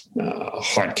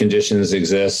heart conditions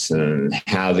exist and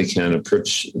how they can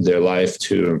approach their life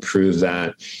to improve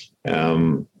that.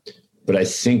 But I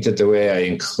think that the way I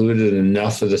included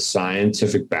enough of the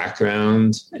scientific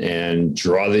background and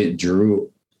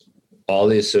drew all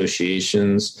the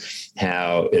associations,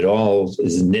 how it all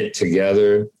is knit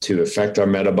together to affect our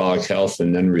metabolic health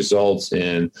and then results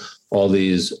in all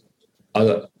these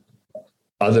other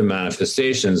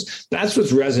manifestations, that's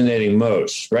what's resonating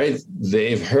most, right?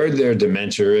 They've heard they're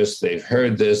dementurious, they've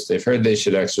heard this, they've heard they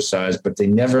should exercise, but they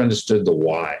never understood the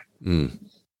why. And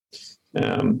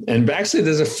actually,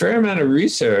 there's a fair amount of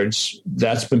research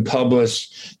that's been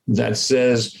published that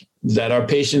says that our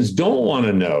patients don't want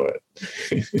to know it.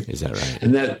 Is that right?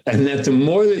 and that the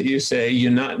more that you say,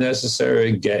 you're not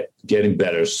necessarily getting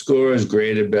better scores,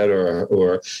 graded better,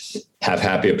 or have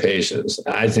happier patients.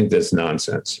 I think that's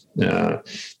nonsense.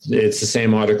 It's the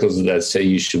same articles that say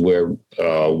you should wear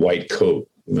a white coat,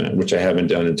 which I haven't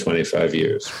done in 25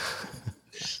 years.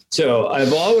 So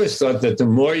I've always thought that the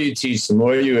more you teach, the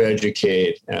more you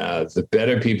educate, the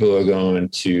better people are going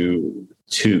to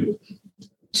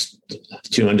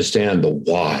understand the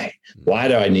why. Why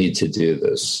do I need to do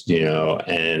this?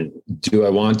 And do I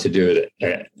want to do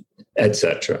it, et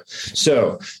cetera.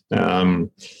 So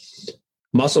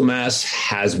muscle mass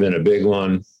has been a big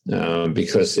one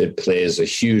because it plays a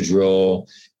huge role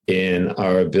in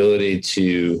our ability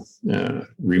to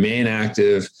remain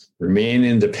active, remain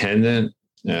independent,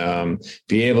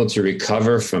 be able to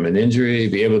recover from an injury,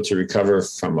 be able to recover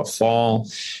from a fall.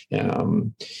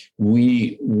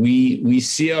 We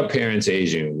see our parents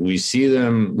aging. We see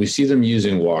them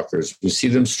using walkers. We see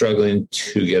them struggling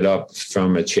to get up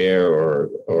from a chair or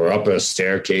up a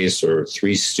staircase or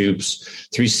 3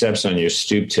 steps on your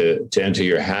stoop to enter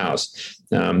your house.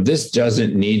 This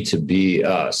doesn't need to be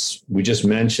us. We just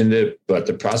mentioned it, but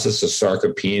the process of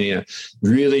sarcopenia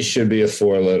really should be a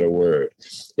 4-letter word.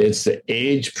 It's the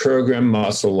age-programmed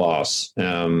muscle loss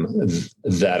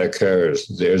that occurs.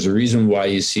 There's a reason why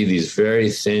you see these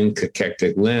very thin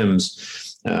cachectic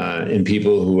limbs in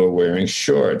people who are wearing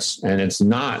shorts. And it's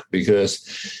not because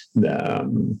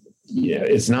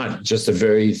it's not just a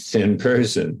very thin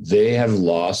person. They have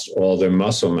lost all their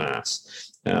muscle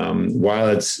mass. While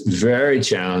it's very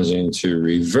challenging to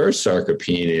reverse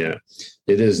sarcopenia,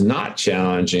 it is not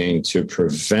challenging to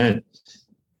prevent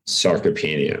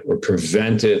sarcopenia or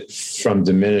prevent it from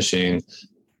diminishing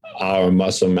our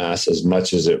muscle mass as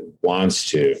much as it wants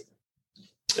to.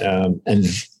 And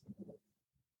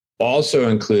also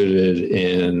included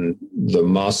in the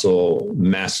muscle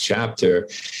mass chapter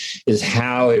is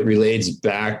how it relates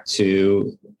back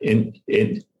to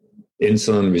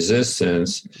insulin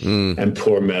resistance and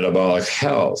poor metabolic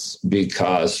health,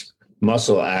 because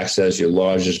muscle acts as your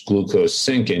largest glucose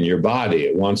sink in your body.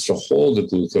 It wants to hold the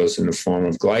glucose in the form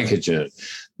of glycogen.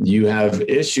 You have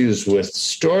issues with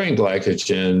storing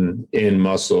glycogen in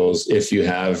muscles if you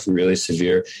have really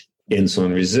severe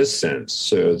insulin resistance.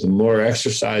 So the more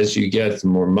exercise you get, the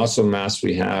more muscle mass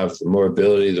we have, the more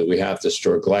ability that we have to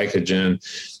store glycogen,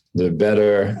 the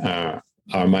better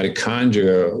our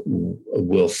mitochondria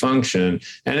will function.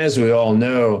 And as we all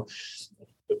know,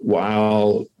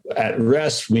 while at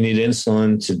rest, we need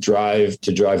insulin to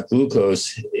drive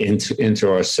glucose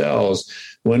into our cells.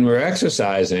 When we're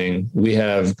exercising, we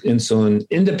have insulin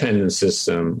independent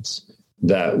systems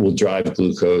that will drive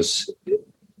glucose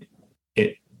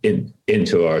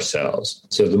into our cells.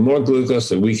 So the more glucose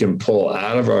that we can pull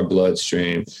out of our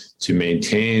bloodstream to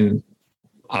maintain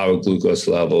our glucose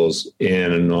levels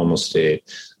in a normal state,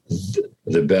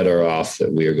 the better off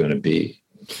that we are going to be.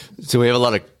 So we have a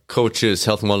lot of coaches,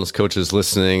 health and wellness coaches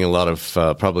listening, a lot of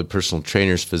probably personal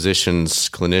trainers, physicians,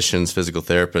 clinicians, physical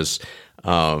therapists.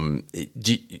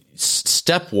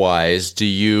 Stepwise, do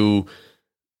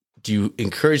you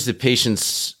encourage the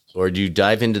patients, or do you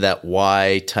dive into that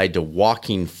why tied to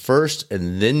walking first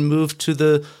and then move to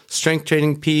the strength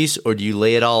training piece, or do you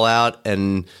lay it all out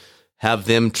and have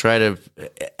them try to?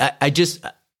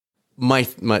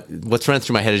 What's running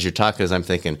through my head as you're talking is I'm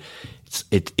thinking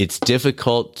it's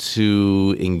difficult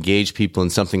to engage people in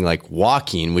something like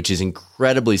walking, which is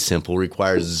incredibly simple,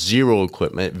 requires zero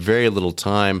equipment, very little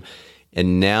time,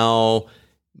 and now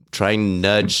trying to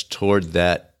nudge toward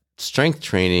that strength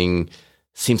training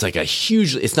seems like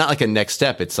it's not like a next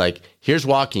step. It's like, here's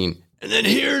walking and then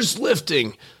here's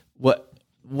lifting.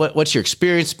 What's your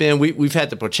experience been? We've had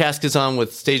the Prochaskas on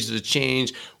with Stages of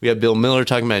Change. We have Bill Miller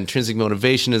talking about intrinsic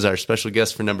motivation as our special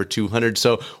guest for number 200.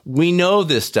 So we know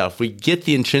this stuff. We get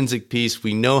the intrinsic piece.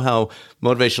 We know how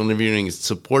motivational interviewing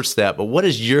supports that. But what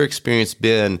has your experience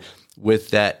been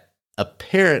with that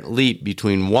apparent leap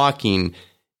between walking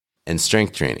and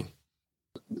strength training?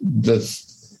 The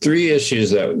three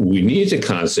issues that we need to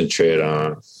concentrate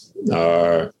on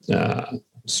are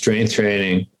strength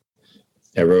training,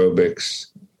 aerobics,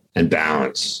 and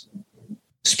balance,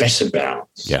 especially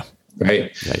balance. Yeah.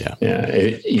 Right. Yeah.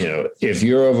 If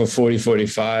you're over 40,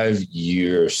 45,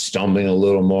 you're stumbling a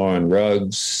little more on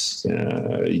rugs.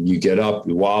 You get up,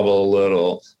 you wobble a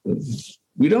little.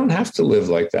 We don't have to live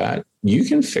like that. You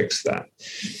can fix that.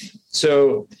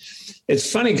 So it's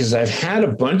funny because I've had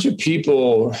a bunch of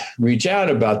people reach out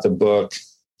about the book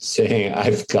saying,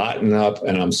 I've gotten up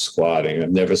and I'm squatting.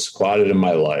 I've never squatted in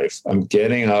my life. I'm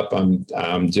getting up.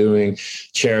 I'm doing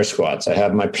chair squats. I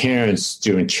have my parents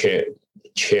doing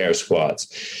chair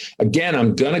squats. Again,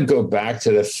 I'm going to go back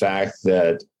to the fact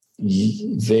that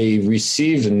they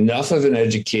received enough of an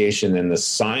education in the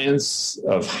science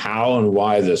of how and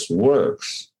why this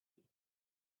works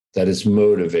that it's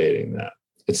motivating them.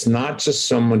 It's not just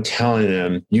someone telling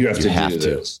them you have to do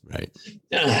this. Right.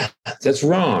 That's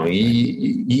wrong.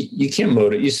 You can't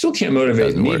motivate. You still can't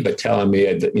motivate me, work. But telling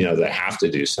me that they have to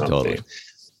do something. Totally.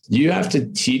 You have to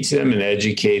teach them and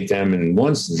educate them. And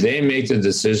once they make the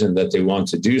decision that they want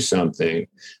to do something,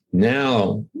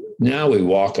 now we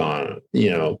walk on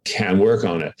it, can work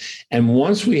on it. And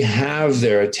once we have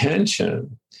their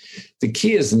attention, the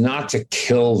key is not to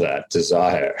kill that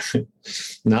desire,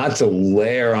 not to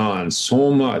layer on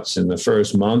so much in the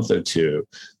first month or two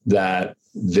that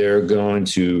they're going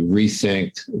to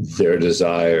rethink their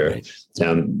desire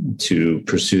to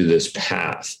pursue this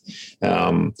path.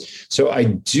 So I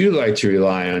do like to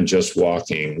rely on just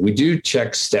walking. We do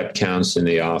check step counts in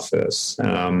the office.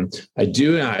 I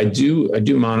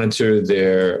do monitor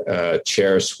their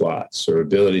chair squats or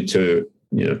ability to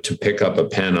pick up a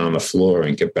pen on the floor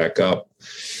and get back up.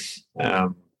 I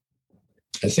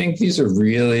think these are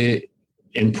really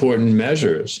important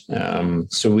measures.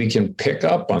 So we can pick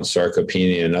up on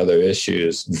sarcopenia and other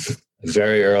issues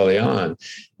very early on,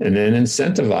 and then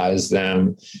incentivize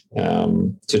them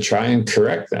to try and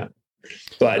correct them.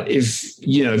 But if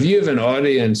you have an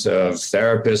audience of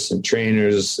therapists and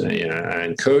trainers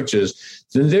and coaches,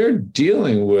 then they're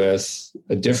dealing with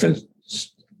a different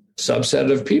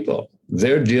subset of people.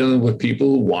 They're dealing with people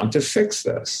who want to fix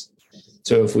this.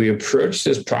 So if we approach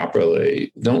this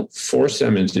properly, don't force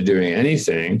them into doing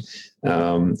anything,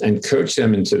 and coach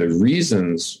them into the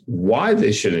reasons why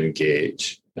they should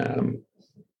engage,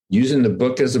 using the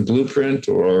book as a blueprint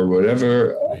or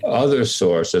whatever other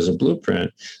source as a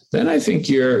blueprint, then I think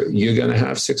you're going to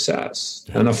have success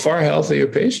and a far healthier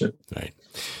patient. Right.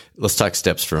 Let's talk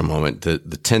steps for a moment. The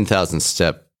 10,000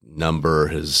 step number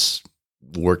has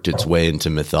worked its way into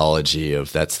mythology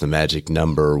of that's the magic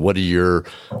number. What are your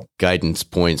guidance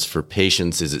points for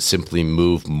patients? Is it simply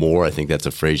move more? I think that's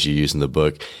a phrase you use in the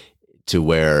book, to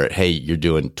where, hey, you're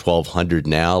doing 1,200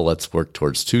 now, let's work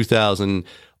towards 2,000.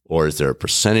 Or is there a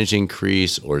percentage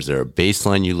increase, or is there a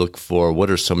baseline you look for?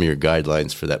 What are some of your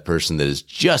guidelines for that person that is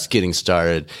just getting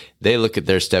started? They look at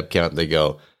their step count and they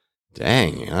go,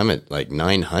 dang, I'm at like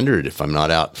 900 if I'm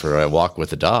not out for a walk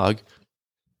with a dog.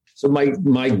 So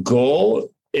my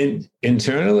goal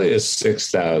internally is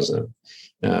 6,000.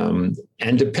 And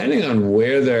depending on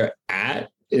where they're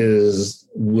at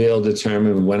will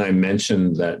determine when I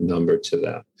mention that number to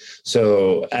them.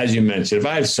 So as you mentioned, if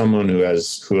I have someone who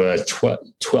has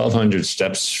 1,200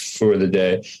 steps for the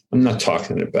day, I'm not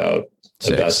talking about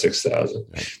 6,000.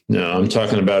 No, I'm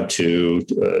talking about 2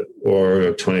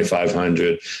 or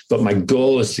 2,500. But my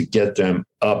goal is to get them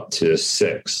up to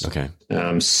 6. Okay.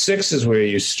 6 is where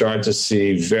you start to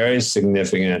see very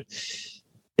significant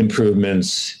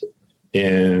improvements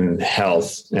in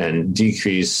health and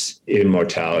decrease in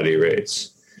mortality rates.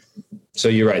 So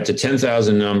you're right. The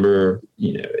 10,000 number,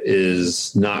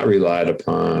 is not relied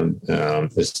upon.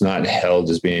 It's not held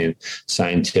as being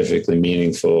scientifically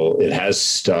meaningful. It has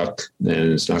stuck,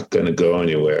 and it's not going to go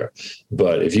anywhere.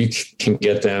 But if you can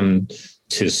get them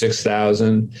to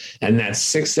 6,000, and that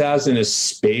 6,000 is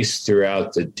spaced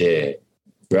throughout the day,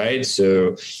 right?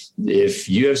 So if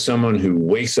you have someone who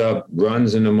wakes up,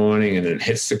 runs in the morning, and then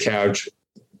hits the couch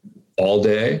all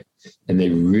day, and they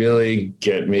really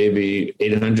get maybe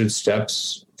 800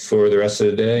 steps for the rest of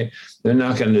the day, they're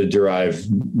not going to derive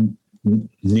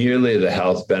nearly the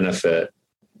health benefit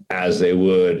as they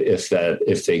would if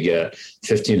they get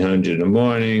 1,500 in the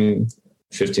morning,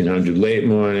 1,500 late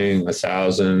morning,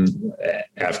 1,000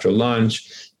 after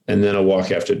lunch, and then a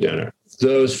walk after dinner.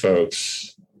 Those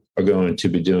folks are going to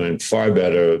be doing far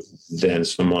better than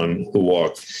someone who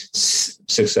walked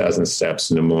 6,000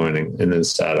 steps in the morning and then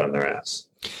sat on their ass.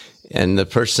 And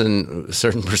certain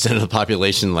percent of the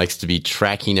population likes to be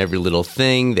tracking every little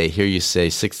thing. They hear you say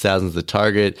 6,000 is the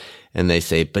target, and they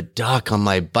say, but doc, on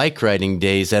my bike riding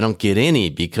days, I don't get any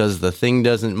because the thing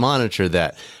doesn't monitor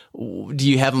that. Do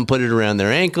you have them put it around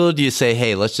their ankle? Do you say,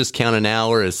 hey, let's just count an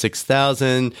hour as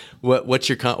 6,000? What's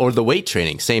your, or the weight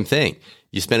training, same thing.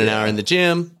 You spend an hour in the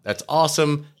gym, that's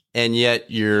awesome, and yet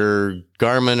your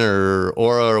Garmin or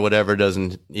Oura or whatever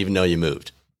doesn't even know you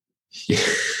moved.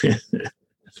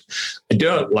 I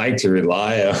don't like to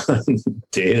rely on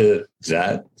data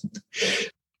that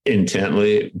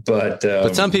intently, but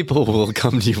some people will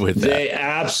come to you with that. They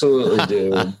absolutely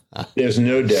do. There's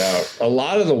no doubt. A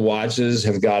lot of the watches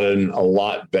have gotten a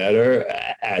lot better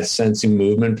at sensing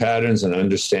movement patterns and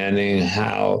understanding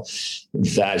how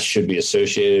that should be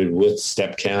associated with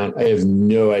step count. I have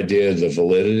no idea the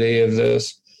validity of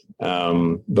this.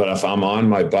 But if I'm on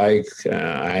my bike,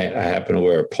 I happen to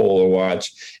wear a Polar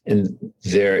watch, and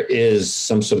there is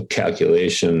some sort of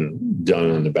calculation done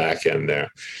on the back end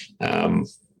there.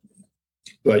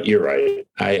 But you're right.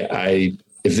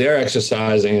 If they're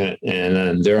exercising and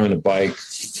then they're on a bike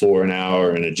for an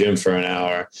hour and a gym for an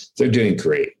hour, they're doing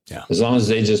great. Yeah. As long as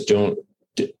they just don't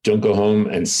go home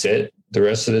and sit the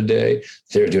rest of the day,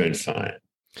 they're doing fine.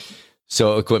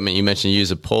 So equipment, you mentioned you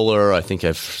use a Polar. I think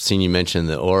I've seen you mention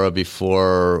the Oura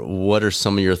before. What are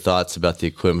some of your thoughts about the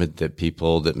equipment that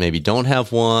people that maybe don't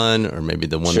have one, or maybe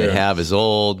the one they have is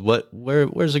old?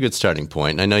 Where's a good starting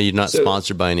point? I know you're not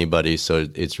sponsored by anybody, so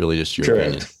it's really just your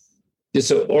opinion. Yeah,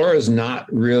 so Oura is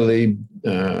not really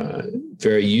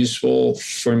very useful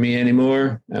for me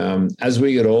anymore. As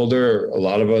we get older, a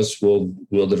lot of us will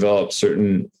develop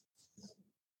certain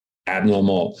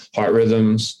abnormal heart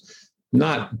rhythms.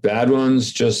 Not bad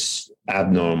ones, just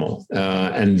abnormal.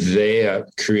 And they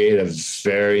create a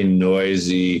very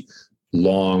noisy,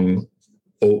 long,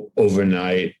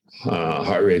 overnight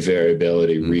heart rate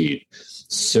variability read.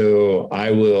 So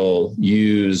I will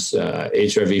use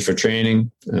HRV for training,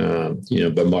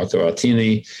 by Marco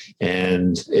Altini,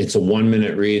 and it's a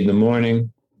 1-minute read in the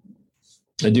morning.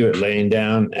 I do it laying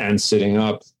down and sitting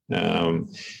up.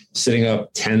 Sitting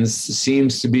up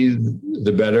seems to be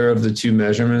the better of the two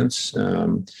measurements.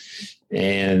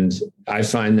 And I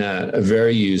find that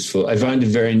very useful. I find it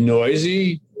very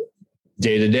noisy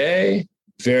day to day,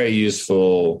 very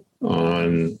useful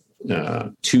on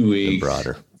 2 week,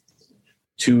 broader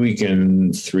 2 week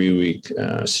and 3 week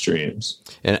streams.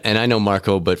 And I know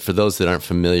Marco, but for those that aren't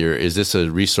familiar, is this a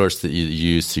resource that you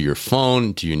use through your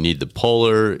phone? Do you need the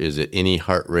Polar? Is it any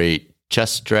heart rate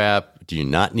chest strap? Do you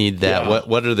not need that? Yeah.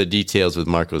 What are the details with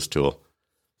Marco's tool?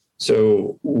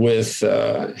 So with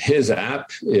his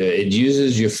app, it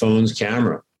uses your phone's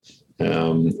camera.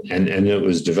 And it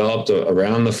was developed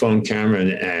around the phone camera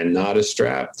and not a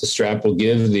strap. The strap will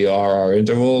give the RR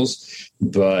intervals,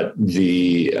 but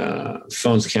the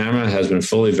phone's camera has been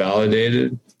fully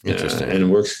validated. Interesting. And it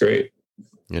works great.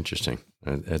 Interesting.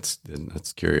 That's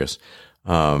curious.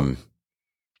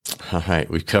 All right,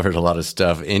 we've covered a lot of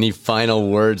stuff. Any final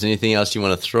words? Anything else you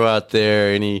want to throw out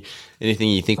there? Anything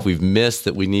you think we've missed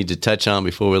that we need to touch on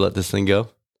before we let this thing go?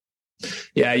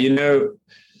 Yeah,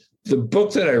 the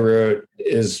book that I wrote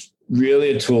is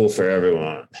really a tool for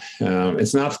everyone.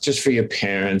 It's not just for your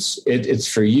parents. It's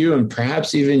for you and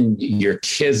perhaps even your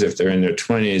kids if they're in their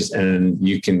 20s, and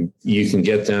you can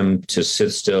get them to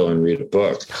sit still and read a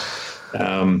book.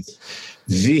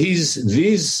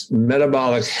 These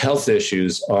metabolic health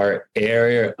issues are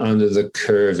area under the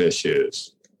curve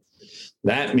issues.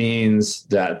 That means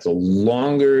that the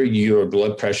longer your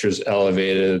blood pressure is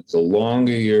elevated, the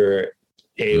longer your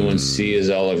A1C is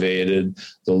elevated,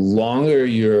 the longer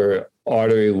your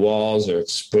artery walls are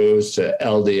exposed to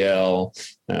LDL,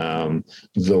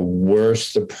 the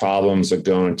worse the problems are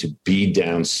going to be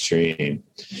downstream.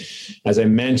 As I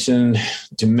mentioned,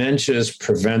 dementia is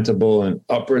preventable in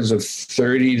upwards of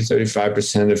 30 to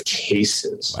 35% of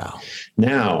cases. Wow.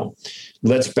 Now,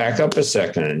 let's back up a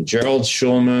second. Gerald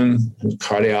Shulman, a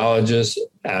cardiologist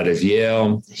out of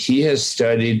Yale, he has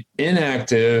studied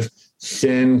inactive,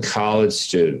 thin college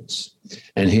students,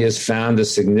 and he has found a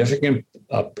significant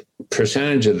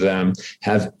percentage of them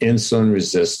have insulin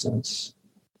resistance.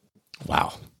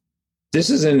 Wow. This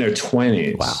is in their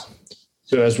 20s. Wow.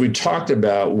 So as we talked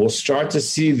about, we'll start to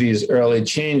see these early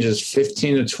changes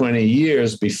 15 to 20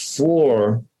 years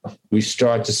before we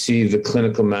start to see the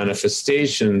clinical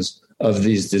manifestations of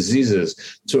these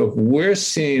diseases. So if we're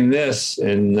seeing this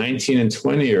in 19 and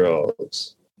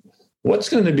 20-year-olds, what's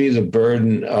going to be the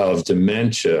burden of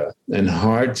dementia and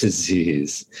heart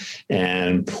disease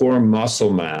and poor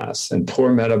muscle mass and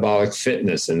poor metabolic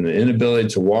fitness and the inability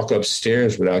to walk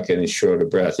upstairs without getting short of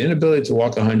breath, the inability to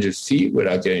walk 100 feet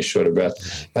without getting short of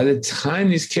breath? By the time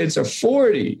these kids are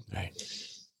 40,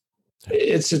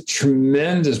 it's a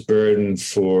tremendous burden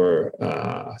for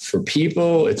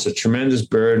people. It's a tremendous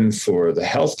burden for the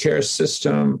healthcare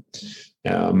system.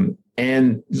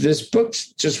 And this book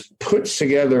just puts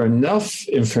together enough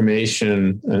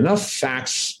information, enough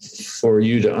facts for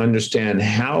you to understand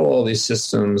how all these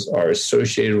systems are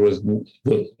associated with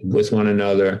one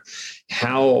another,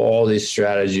 how all these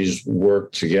strategies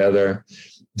work together.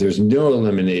 There's no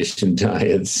elimination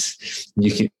diets.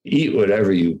 You can eat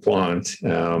whatever you want.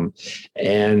 And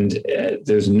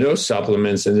there's no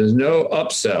supplements and there's no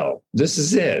upsell. This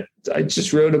is it. I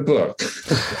just wrote a book.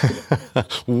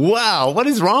 Wow. What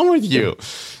is wrong with you?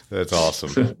 That's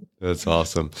awesome. That's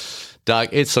awesome. Doc,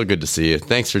 it's so good to see you.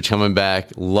 Thanks for coming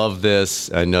back. Love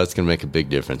this. I know it's going to make a big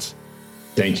difference.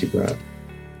 Thank you, Brad.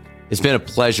 It's been a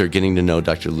pleasure getting to know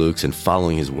Dr. Lukes and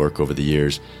following his work over the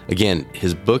years. Again,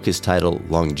 his book is titled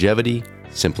Longevity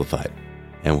Simplified,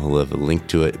 and we'll have a link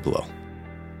to it below.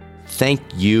 Thank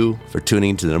you for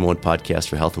tuning into the #1 podcast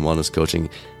for health and wellness coaching.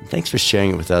 And thanks for sharing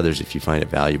it with others if you find it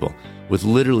valuable. With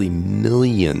literally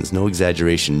millions, no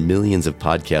exaggeration, millions of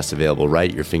podcasts available right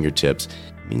at your fingertips,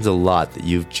 it means a lot that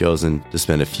you've chosen to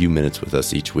spend a few minutes with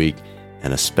us each week,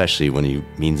 and especially when it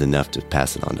means enough to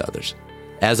pass it on to others.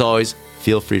 As always,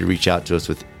 feel free to reach out to us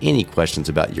with any questions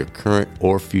about your current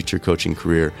or future coaching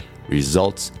career.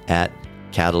 Results at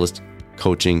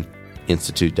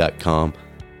catalystcoachinginstitute.com,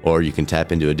 or you can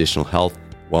tap into additional health,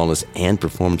 wellness, and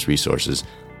performance resources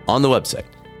on the website,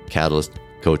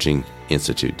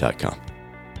 catalystcoachinginstitute.com.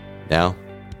 Now,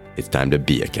 it's time to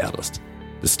be a catalyst.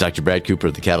 This is Dr. Brad Cooper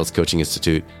of the Catalyst Coaching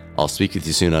Institute. I'll speak with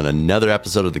you soon on another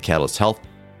episode of the Catalyst Health,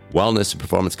 Wellness, and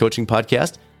Performance Coaching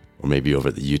Podcast, or maybe over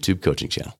the YouTube coaching channel.